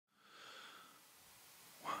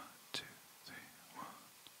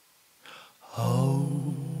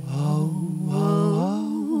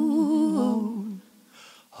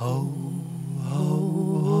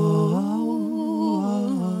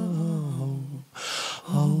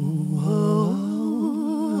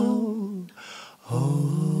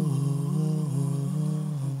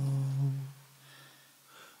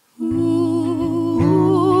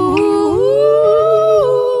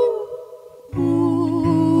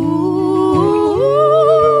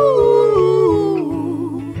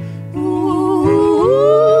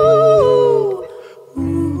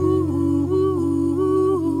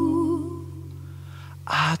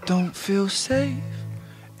I don't feel safe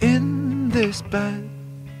in this bed.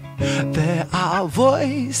 There are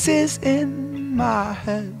voices in my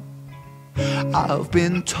head. I've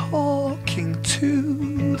been talking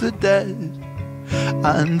to the dead,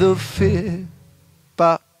 and the fear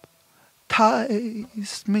baptized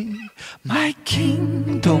me. My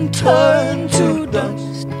kingdom turned to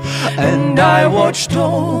dust, and I watched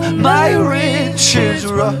all my riches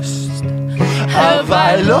rust. Have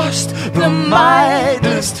I lost the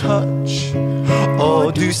Midas touch,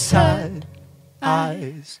 or do sad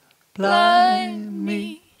eyes blind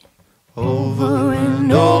me? Over and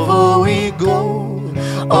over we go,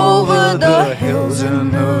 over the hills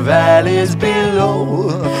and the valleys below.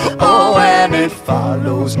 Oh, and it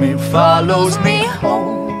follows me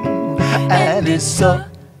home, and it suffocates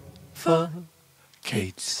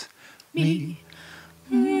me.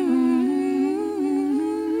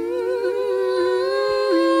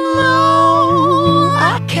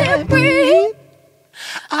 I can't breathe.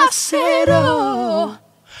 I said, oh,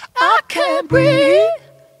 I can't breathe.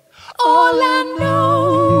 All I know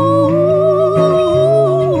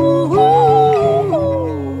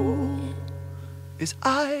is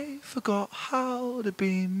I forgot how to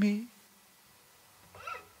be me.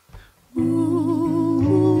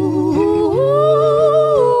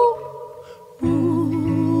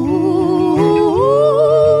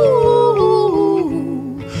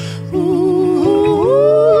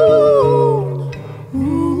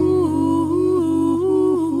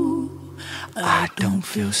 I don't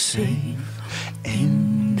feel safe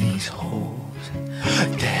in these halls.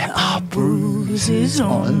 There are bruises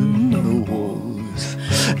on the walls.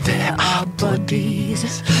 There are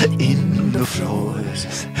bodies in the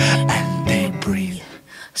floors, and they breathe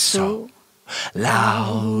so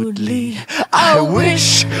loudly. I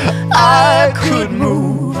wish I could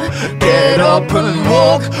move, get up and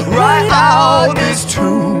walk right out this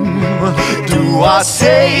tomb. Do our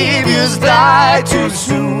saviors die too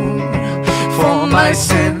soon? For my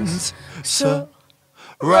sins surround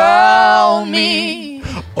me.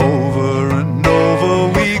 Over and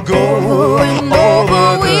over we go,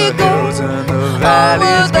 over the hills and the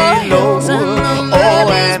valleys below. Oh,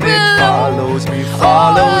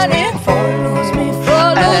 and it follows me,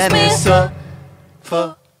 and it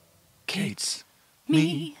suffocates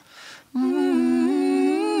me.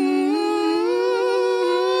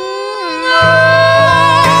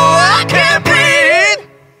 I can't breathe.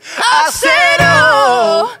 I said,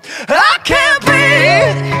 oh, I can't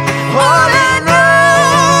breathe. All I know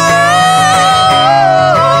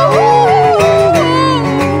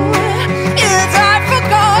is I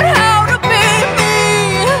forgot how to be me.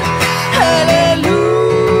 Hallelujah.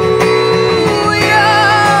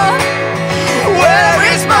 Where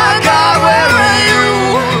is my God? Where are you?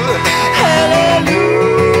 Hallelujah.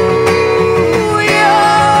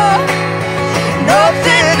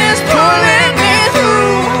 Nothing is pulling me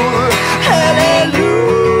through. Hallelujah.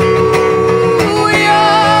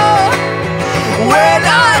 When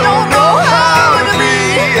I don't know how to be.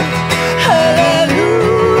 Hallelujah.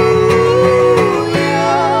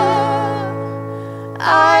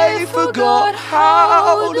 I forgot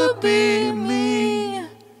how to be me.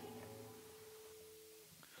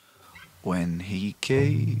 When he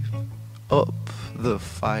gave up the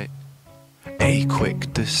fight, a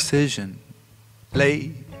quick decision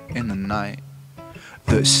late in the night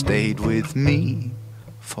that stayed with me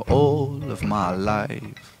for all of my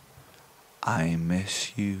life. I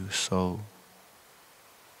miss you so.